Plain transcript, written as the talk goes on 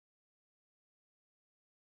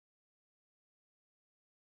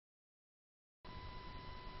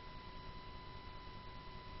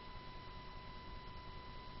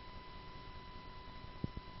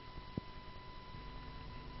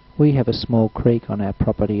We have a small creek on our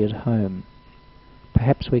property at home.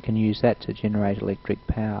 Perhaps we can use that to generate electric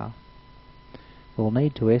power. We'll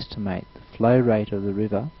need to estimate the flow rate of the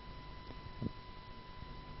river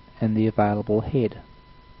and the available head,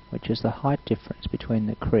 which is the height difference between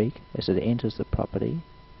the creek as it enters the property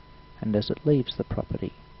and as it leaves the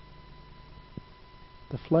property.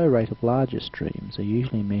 The flow rate of larger streams are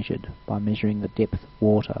usually measured by measuring the depth of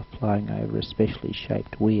water flowing over a specially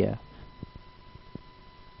shaped weir.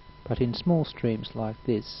 But in small streams like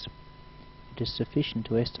this, it is sufficient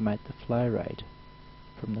to estimate the flow rate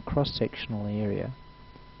from the cross-sectional area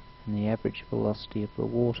and the average velocity of the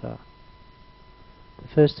water. The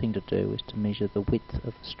first thing to do is to measure the width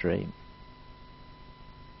of the stream.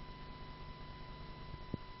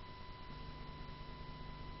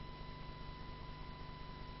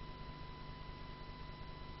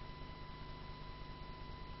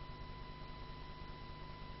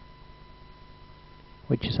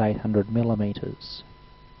 Which is 800 millimeters.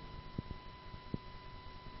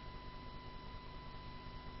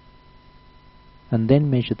 And then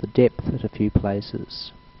measure the depth at a few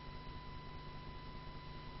places.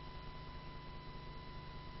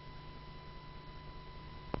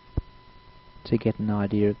 To get an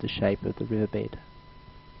idea of the shape of the riverbed.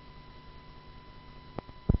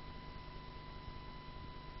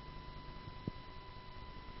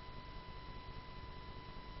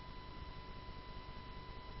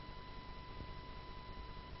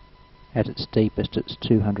 At its deepest, it's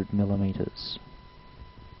 200 millimeters.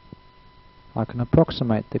 I can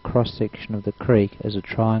approximate the cross-section of the creek as a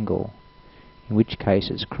triangle, in which case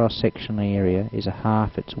its cross-sectional area is a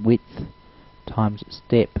half its width times its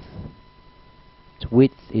depth. Its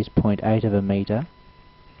width is 0.8 of a metre,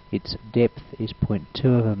 its depth is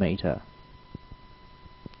 0.2 of a metre.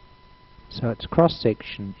 So its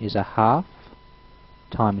cross-section is a half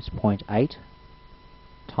times 0.8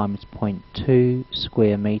 times 0.2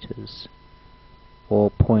 square metres,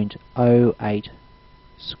 or 0.08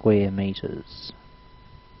 square metres.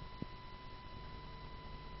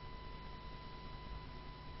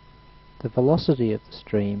 The velocity of the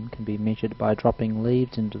stream can be measured by dropping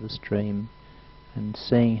leaves into the stream and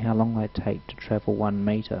seeing how long they take to travel 1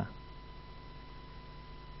 metre.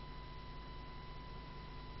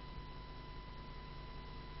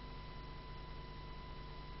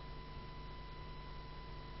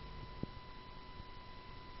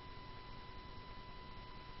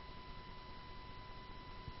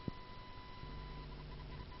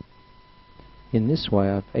 In this way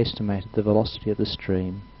I've estimated the velocity of the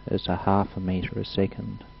stream as a half a metre a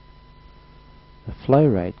second. The flow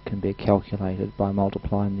rate can be calculated by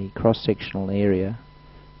multiplying the cross-sectional area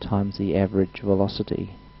times the average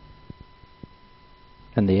velocity.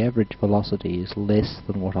 And the average velocity is less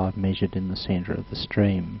than what I've measured in the centre of the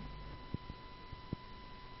stream.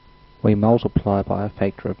 We multiply by a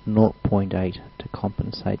factor of 0.8 to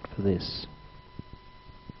compensate for this.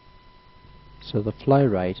 So the flow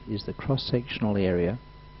rate is the cross-sectional area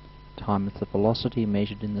times the velocity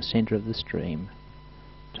measured in the centre of the stream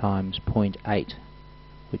times 0.8,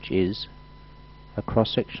 which is a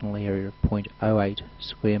cross-sectional area of 0.08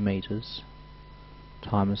 square metres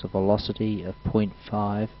times a velocity of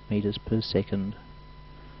 0.5 metres per second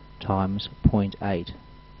times 0.8,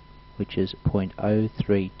 which is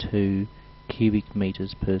 0.032 cubic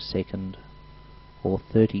metres per second, or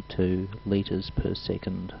 32 litres per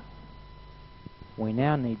second. We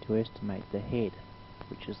now need to estimate the head,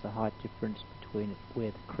 which is the height difference between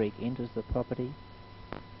where the creek enters the property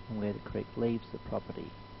and where the creek leaves the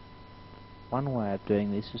property. One way of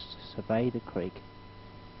doing this is to survey the creek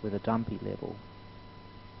with a dumpy level.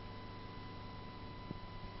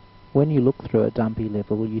 When you look through a dumpy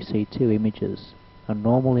level, you see two images, a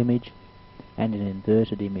normal image and an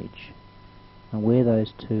inverted image, and where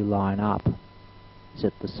those two line up is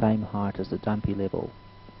at the same height as the dumpy level.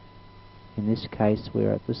 In this case,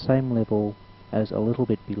 we're at the same level as a little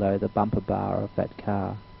bit below the bumper bar of that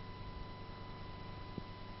car.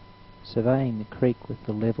 Surveying the creek with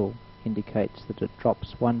the level indicates that it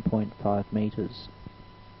drops 1.5 metres.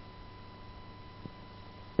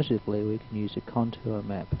 Alternatively, we can use a contour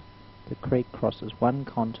map. The creek crosses one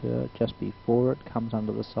contour just before it comes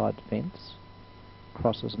under the side fence,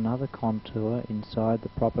 crosses another contour inside the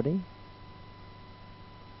property,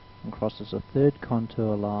 and crosses a third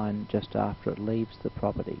contour line just after it leaves the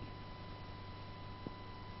property.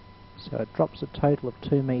 So it drops a total of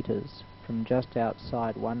 2 metres from just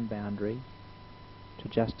outside one boundary to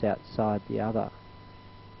just outside the other,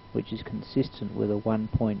 which is consistent with a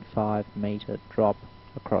 1.5 metre drop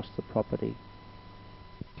across the property.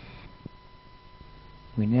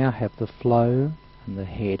 We now have the flow and the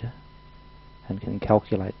head and can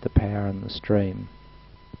calculate the power in the stream.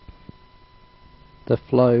 The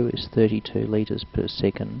flow is 32 litres per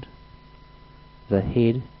second, the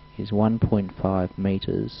head is 1.5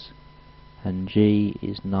 metres, and G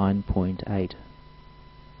is 9.8.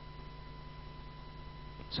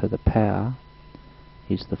 So the power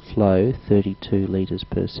is the flow 32 litres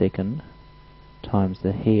per second times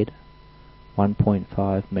the head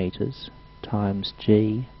 1.5 metres times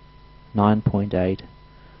G 9.8,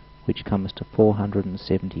 which comes to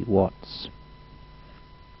 470 watts.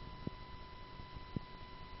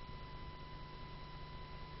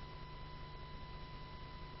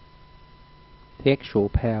 The actual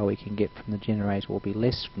power we can get from the generator will be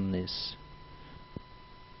less from this.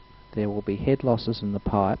 There will be head losses in the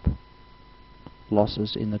pipe,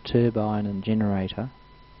 losses in the turbine and generator,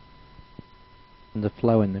 and the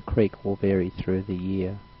flow in the creek will vary through the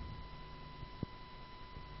year.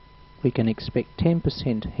 We can expect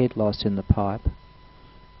 10% head loss in the pipe,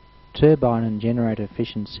 turbine and generator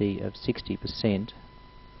efficiency of 60%,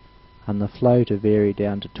 and the flow to vary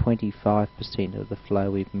down to 25% of the flow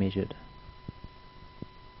we've measured.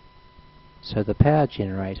 So the power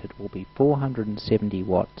generated will be 470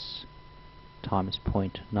 watts times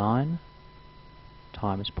 0.9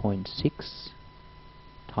 times 0.6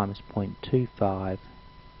 times 0.25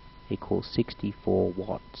 equals 64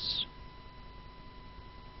 watts.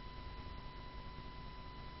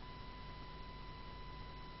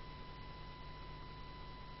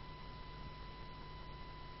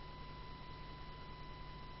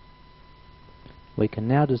 We can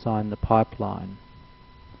now design the pipeline.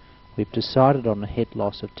 We've decided on a head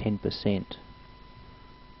loss of 10%.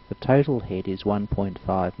 The total head is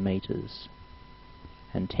 1.5 metres,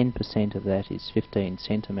 and 10% of that is 15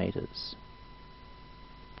 centimetres.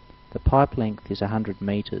 The pipe length is 100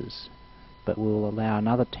 metres, but we will allow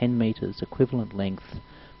another 10 metres equivalent length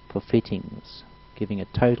for fittings, giving a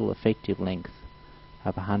total effective length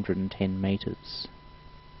of 110 metres.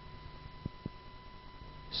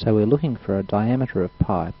 So we're looking for a diameter of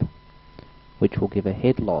pipe which will give a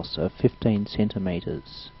head loss of 15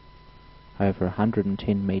 centimetres over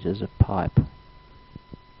 110 metres of pipe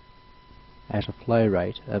at a flow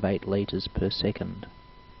rate of 8 litres per second.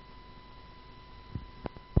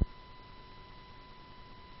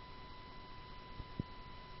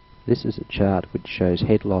 This is a chart which shows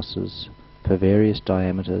head losses for various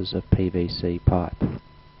diameters of PVC pipe.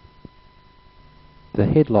 The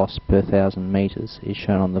head loss per 1,000 metres is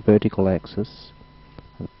shown on the vertical axis,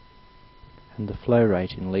 and the flow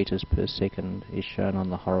rate in litres per second is shown on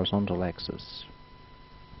the horizontal axis.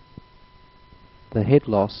 The head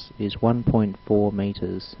loss is 1.4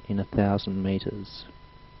 metres in 1,000 metres,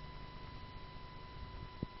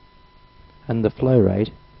 and the flow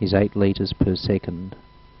rate is 8 litres per second.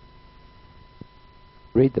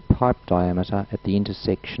 Read the pipe diameter at the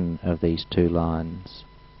intersection of these two lines,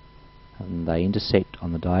 and they intersect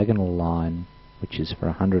on the diagonal line, which is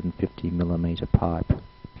for 150mm pipe.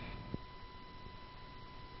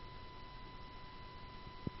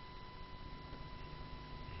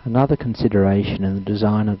 Another consideration in the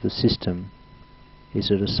design of the system is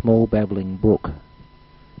that a small babbling brook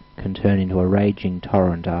can turn into a raging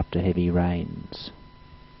torrent after heavy rains.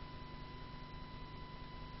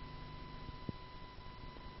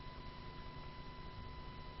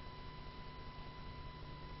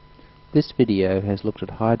 This video has looked at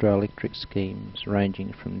hydroelectric schemes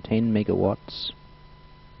ranging from 10 megawatts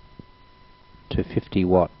to 50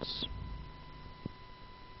 watts.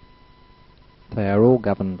 They are all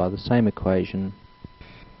governed by the same equation: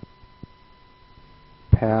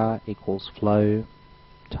 power equals flow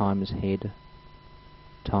times head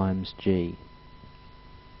times G.